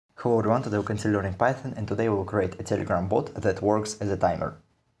Hello everyone, today we continue learning Python and today we will create a Telegram bot that works as a timer.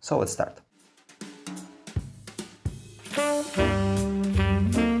 So let's start.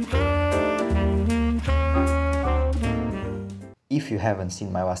 If you haven't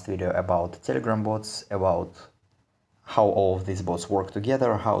seen my last video about Telegram bots, about how all of these bots work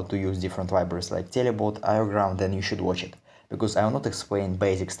together, how to use different libraries like Telebot, Iogram, then you should watch it. Because I will not explain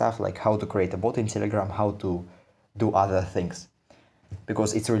basic stuff like how to create a bot in Telegram, how to do other things.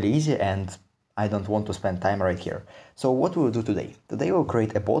 Because it's really easy and I don't want to spend time right here. So what we will do today? Today we'll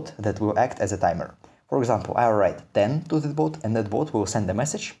create a bot that will act as a timer. For example, I'll write 10 to the bot and that bot will send a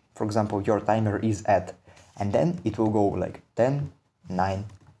message. For example, your timer is at, and then it will go like 10, 9,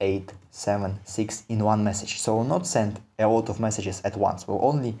 8, 7, 6 in one message. So we'll not send a lot of messages at once. We'll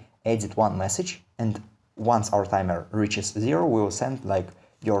only edit one message, and once our timer reaches 0, we'll send like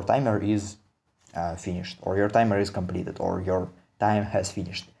your timer is finished, or your timer is completed, or your time has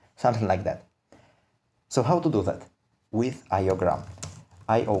finished, something like that. So how to do that? With Iogram.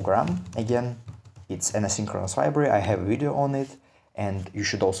 Iogram, again, it's an asynchronous library. I have a video on it and you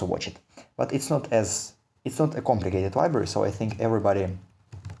should also watch it. But it's not a complicated library, so I think everybody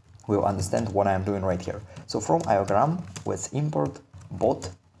will understand what I'm doing right here. So from Iogram, let's import bot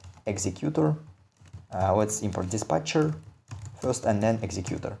executor. Let's import dispatcher first and then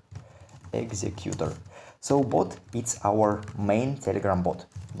executor. So bot, it's our main Telegram bot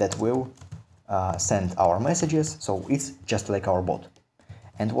that will send our messages, so it's just like our bot.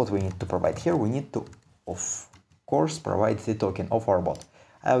 And what we need to provide here, we need to, of course, provide the token of our bot.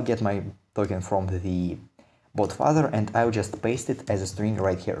 I'll get my token from the bot father and I'll just paste it as a string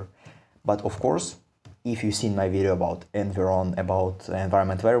right here. But of course, if you've seen my video about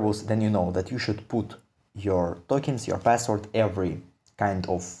environment variables, then you know that you should put your tokens, your password, every kind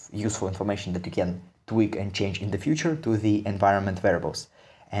of useful information that you can tweak and change in the future to the environment variables.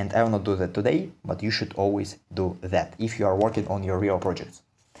 And I will not do that today, but you should always do that if you are working on your real projects.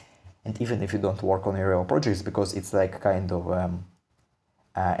 And even if you don't work on your real projects, because it's like kind of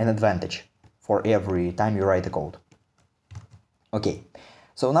an advantage for every time you write a code. Okay,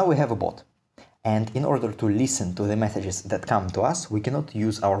 so now we have a bot. And in order to listen to the messages that come to us, we cannot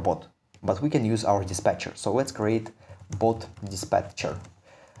use our bot, but we can use our dispatcher. So let's create bot dispatcher.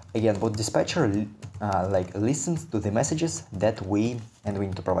 Again, bot dispatcher listens to the messages that we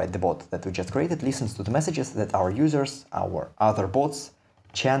need to provide the bot that we just created, listens to the messages that our users, our other bots,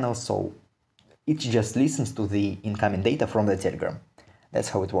 channels, so it just listens to the incoming data from the Telegram. That's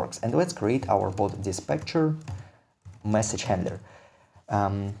how it works. And let's create our bot dispatcher message handler.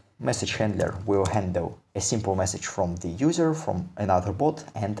 Message handler will handle a simple message from the user, from another bot,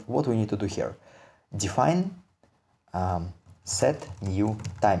 and what we need to do here, define set new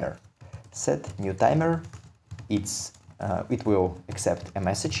timer. Set new timer, it will accept a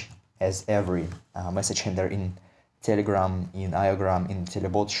message, as every message handler in Telegram, in Iogram, in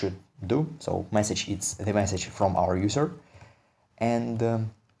Telebot should do. So message, it's the message from our user. And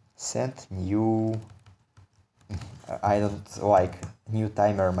set new, I don't like new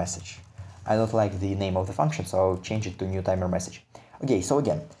timer message. I don't like the name of the function, so I'll change it to new timer message. Okay, so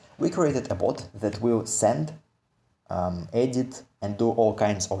again, we created a bot that will send, edit, and do all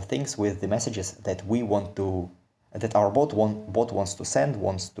kinds of things with the messages that we want to, that our bot wants to send,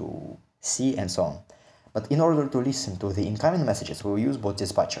 wants to see, and so on. But in order to listen to the incoming messages, we'll use bot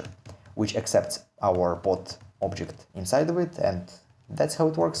dispatcher, which accepts our bot object inside of it, and that's how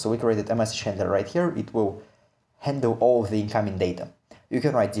it works. So we created a message handler right here. It will handle all of the incoming data. You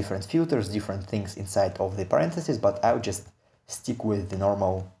can write different filters, different things inside of the parentheses, but I'll just stick with the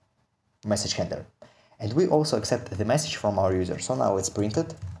normal message handler. And we also accept the message from our user. So now let's print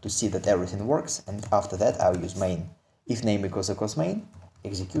it to see that everything works. And after that, I'll use main. If name equals main,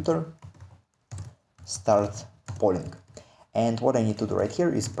 executor, start polling. And what I need to do right here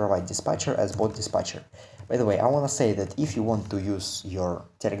is provide dispatcher as bot dispatcher. By the way, I want to say that if you want to use your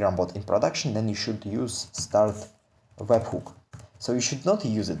Telegram bot in production, then you should use start webhook. So you should not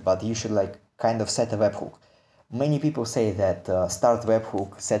use it, but you should like kind of set a webhook. Many people say that start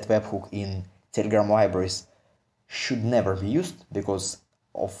webhook, set webhook in Telegram libraries should never be used because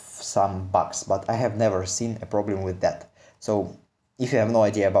of some bugs, but I have never seen a problem with that. So if you have no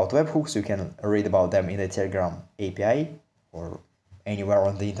idea about webhooks, you can read about them in the Telegram API or anywhere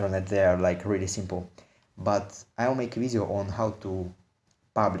on the internet. They are like really simple. But I'll make a video on how to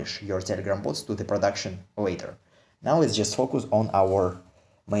publish your Telegram bots to the production later. Now let's just focus on our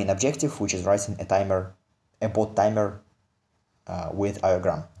main objective, which is writing a bot timer with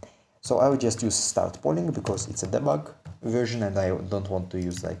Iogram. So I will just use start polling because it's a debug version and I don't want to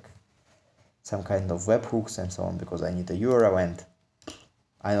use like some kind of webhooks and so on because I need a URL and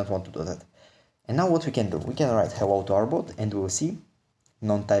I don't want to do that. And now what we can do, we can write hello to our bot, and we will see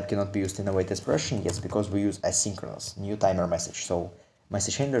non-type cannot be used in await expression. Yes, because we use asynchronous new timer message. So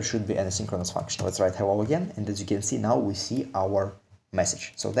message handler should be an asynchronous function. Let's write hello again, and as you can see, now we see our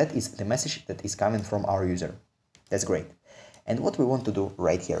message. So that is the message that is coming from our user. That's great. And what we want to do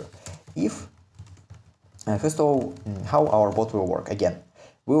right here, if first of all, how our bot will work. Again,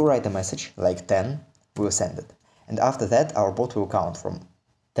 we will write a message like 10, we will send it, and after that our bot will count from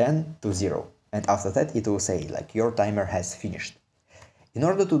 10 to 0, and after that it will say like your timer has finished. In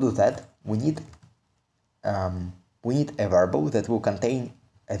order to do that, we need a variable that will contain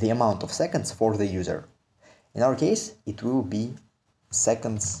the amount of seconds for the user. In our case, it will be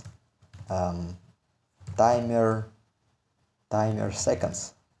seconds, timer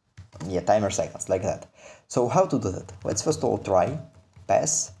seconds. Yeah, timer seconds, like that. So how to do that? Let's first of all try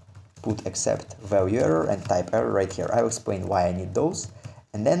pass, put accept value error and type error right here. I'll explain why I need those,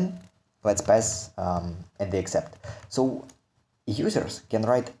 and then let's pass and the accept. So users can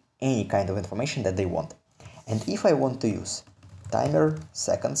write any kind of information that they want. And if I want to use timer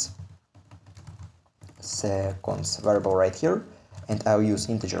seconds variable right here, and I'll use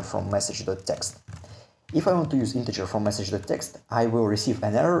integer from message.text. If I want to use integer from message.text, I will receive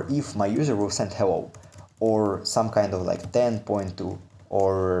an error if my user will send hello, or some kind of like 10.2,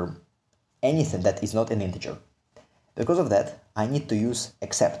 or anything that is not an integer. Because of that, I need to use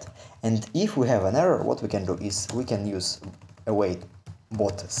accept. And if we have an error, what we can do is we can use await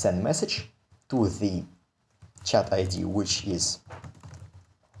bot send message to the chat ID, which is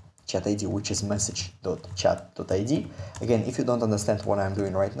message.chat.id. Again, if you don't understand what I'm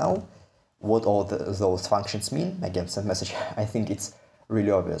doing right now, what all those functions mean, again, send message, I think it's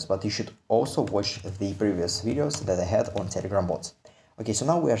really obvious, but you should also watch the previous videos that I had on Telegram bots. Okay, so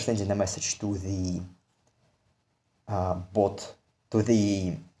now we are sending a message to the bot, to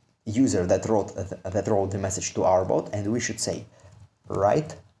the user that wrote the message to our bot, and we should say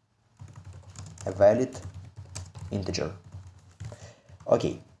write a valid integer.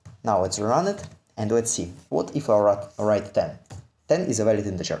 Okay, now let's run it and let's see. What if I write 10? 10 is a valid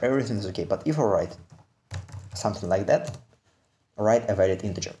integer, everything is okay, but if I write something like that, write a valid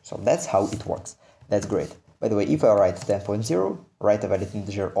integer. So that's how it works. That's great. By the way, if I write 10.0, write a valid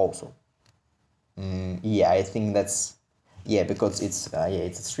integer also. Yeah, I think that's, yeah, because it's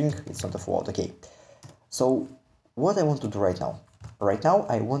a string, it's not a float. Okay, so what I want to do right now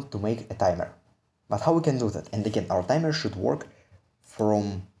I want to make a timer. But how we can do that? And again, our timer should work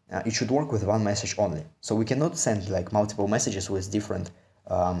from it should work with one message only. So we cannot send like multiple messages with different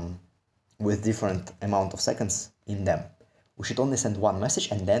amount of seconds in them. We should only send one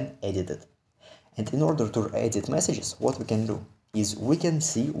message and then edit it. And in order to edit messages, what we can do is we can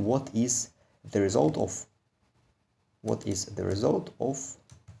see what is the result of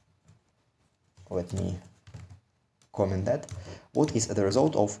let me comment that. What is the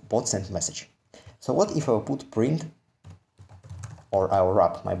result of bot sent message? So what if I put print, or I'll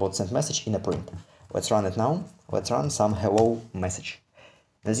wrap my bot sent message in a print? Let's run it now. Let's run some hello message.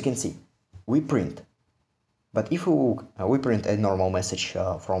 As you can see, we print. But if we look, we print a normal message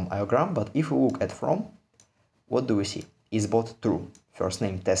from Iogram, but if we look at from, what do we see? Is bot true? First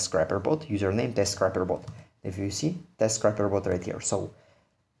name test scrapper bot, username test scrapper bot. If you see, test scrapper bot right here. So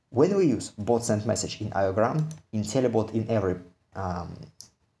when we use bot sent message in Iogram, in Telebot, in every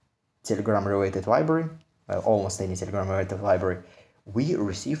Telegram related library, almost any Telegram related library, we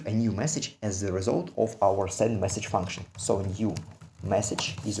receive a new message as the result of our send message function. So a new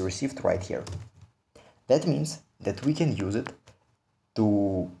message is received right here. That means that we can use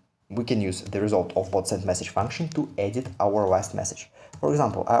the result of bot send message function to edit our last message. For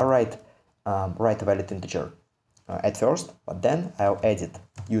example, I'll write a valid integer at first, but then I'll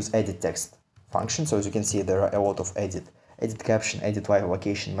use edit text function. So as you can see, there are a lot of edit caption, edit live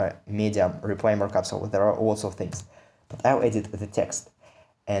location, media, reply markup, so there are lots of things. But I'll edit the text,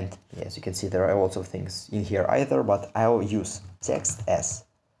 and as you can see, there are lots of things in here either, but I'll use text as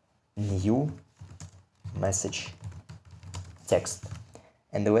new message text.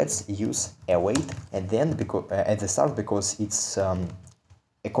 And let's use await and then at the start, because it's a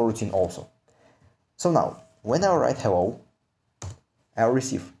coroutine also. So now, when I write hello, I'll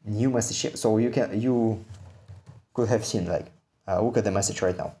receive new message. So you could have seen, like, look at the message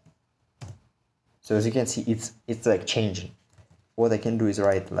right now. So as you can see, it's like changing. What I can do is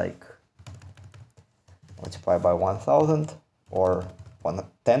write like multiply by 1000 or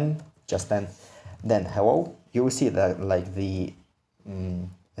 10, just 10. Then hello. You will see that like the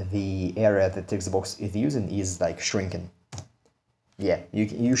area the text box is using is like shrinking. Yeah,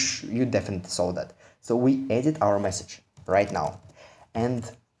 you definitely saw that. So we edit our message right now, and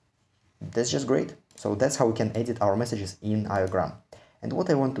that's just great. So that's how we can edit our messages in Iogram. And what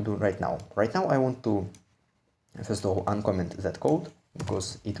I want to do right now I want to first of all uncomment that code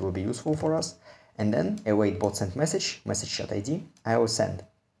because it will be useful for us, and then await bot send message chat ID. I will send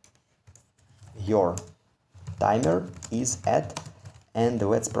your timer is at, and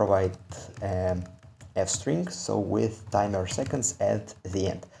let's provide f string, so with timer seconds at the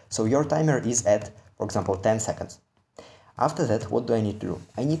end. So your timer is at, for example, 10 seconds. After that, what do I need to do?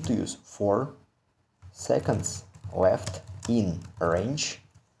 I need to use 4 seconds left in range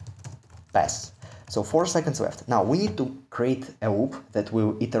pass. So 4 seconds left. Now we need to create a loop that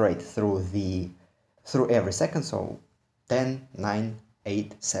will iterate through every second, so 10, 9,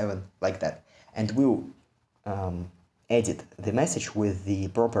 8, 7, like that. And we'll edit the message with the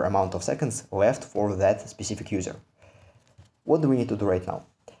proper amount of seconds left for that specific user. What do we need to do right now?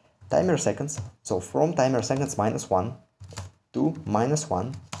 Timer seconds, so from timer seconds -1 to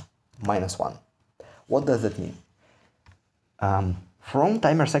 -1, -1. What does that mean? From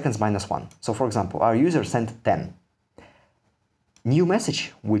timer seconds -1, so for example, our user sent 10. New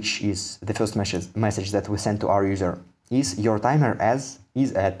message, which is the first message that we send to our user, is your timer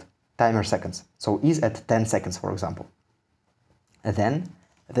is at timer seconds, so is at 10 seconds, for example. And then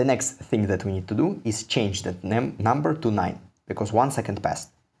the next thing that we need to do is change that number to 9, because 1 second passed.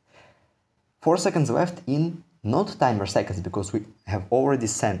 4 seconds left in not timer seconds, because we have already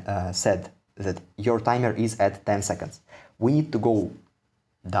said that your timer is at 10 seconds. We need to go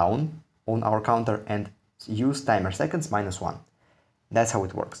down on our counter and use timer seconds -1. That's how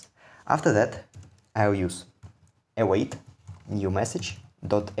it works. After that, I'll use await new message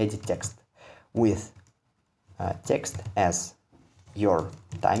dot edit text with text as your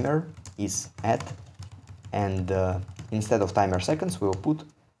timer is at, and instead of timer seconds we'll put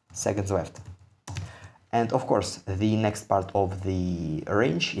seconds left. And of course the next part of the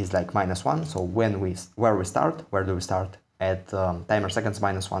range is like -1, so where do we start? At timer seconds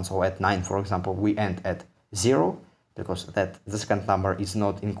 -1, so at 9, for example, we end at 0 because the second number is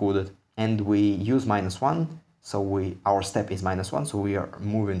not included, and we use -1, so our step is -1, so we are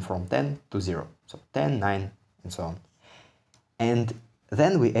moving from 10 to 0, so 10, 9, and so on. And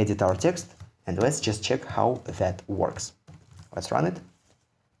then we edit our text, and let's just check how that works. Let's run it.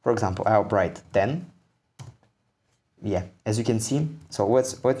 For example, I'll write 10. Yeah, as you can see, so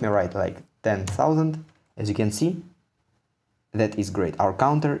let me write like 10,000. As you can see, that is great. Our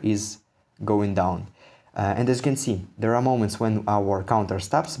counter is going down. And as you can see, there are moments when our counter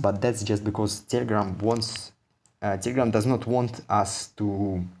stops, but that's just because Telegram does not want us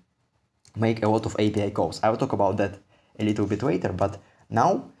to make a lot of API calls. I will talk about that a little bit later, but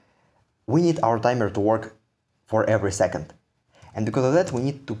now we need our timer to work for every second. And because of that, we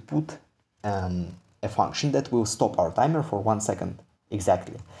need to put a function that will stop our timer for 1 second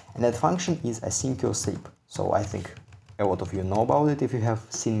exactly. And that function is async.sleep. So I think a lot of you know about it if you have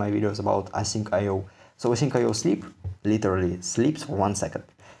seen my videos about async.io. So async.io sleep literally sleeps for 1 second.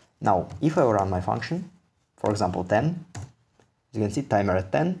 Now, if I run my function, for example 10, as you can see, timer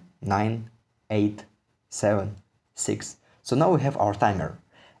at 10, 9, 8, 7, 6. So now we have our timer,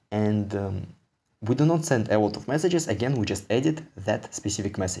 and we do not send a lot of messages. Again, we just edit that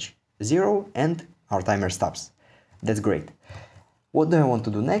specific message. 0, and our timer stops. That's great. What do I want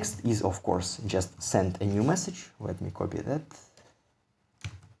to do next is, of course, just send a new message. Let me copy that.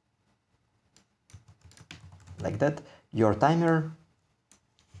 Like that. Your timer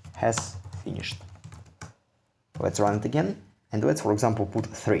has finished. Let's run it again, and let's, for example, put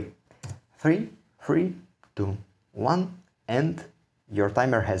 3. 3, 3, 2, 1, and your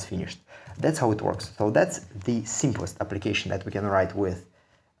timer has finished. That's how it works. So that's the simplest application that we can write with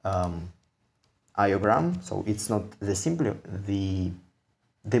Iogram. So it's not the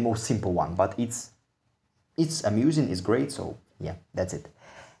most simple one, but it's amusing, it's great. So yeah, that's it.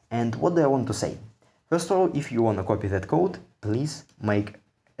 And what do I want to say? First of all, if you want to copy that code, please make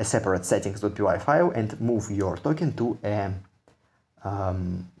a separate settings.py file and move your token to a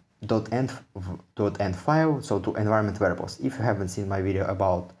 .env file, so to environment variables. If you haven't seen my video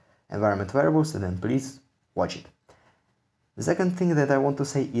about environment variables, then please watch it. The second thing that I want to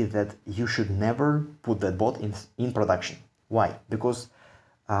say is that you should never put that bot in production. Why? Because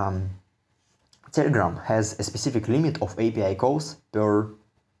Telegram has a specific limit of API calls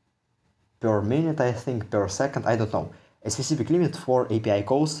per minute, I think, per second, I don't know. A specific limit for API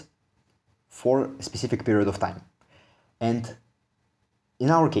calls for a specific period of time. And in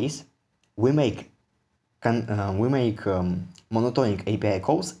our case, we make monotonic API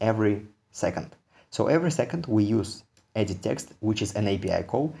calls every second. So every second we use edit text, which is an API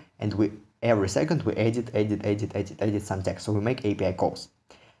call, and every second we edit some text. So we make API calls.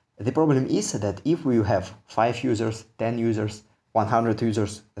 The problem is that if you have 5 users, 10 users, 100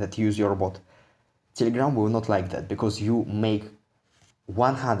 users that use your bot, Telegram will not like that, because you make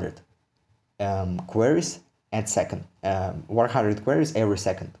 100 queries at second, 100 queries every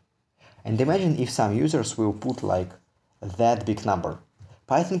second. And imagine if some users will put like that big number.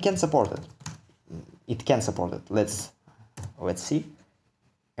 Python can support it. It can support it. Let's see.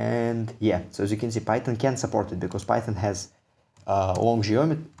 And yeah, so as you can see, Python can support it because Python has long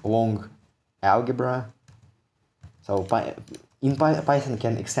geometry, long algebra. So Python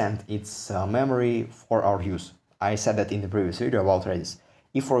can extend its memory for our use. I said that in the previous video about Redis.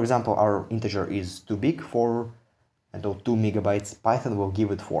 If, for example, our integer is too big for 2 megabytes, Python will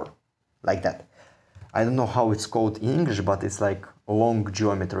give it 4, like that. I don't know how it's called in English, but it's like long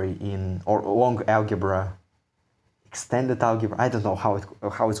geometry or long algebra, extended algebra. I don't know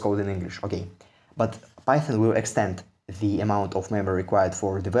how it's called in English. Okay, but Python will extend the amount of memory required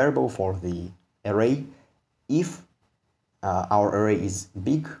for the variable, for the array, if our array is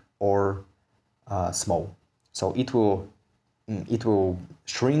big or small. So it will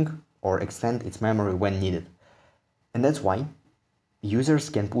shrink or extend its memory when needed. And that's why users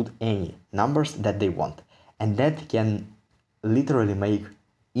can put any numbers that they want, and that can literally make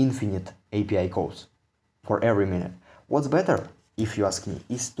infinite API calls for every minute. What's better, if you ask me,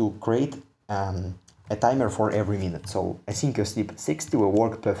 is to create a timer for every minute. So async-sleep 60 will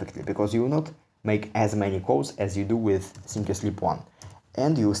work perfectly, because you will not make as many calls as you do with async-sleep 1,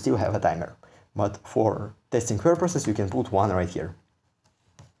 and you still have a timer. But for testing purposes, you can put 1 right here.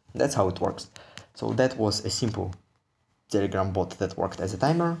 That's how it works. So that was a simple Telegram bot that worked as a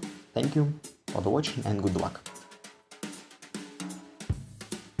timer. Thank you for the watching and good luck.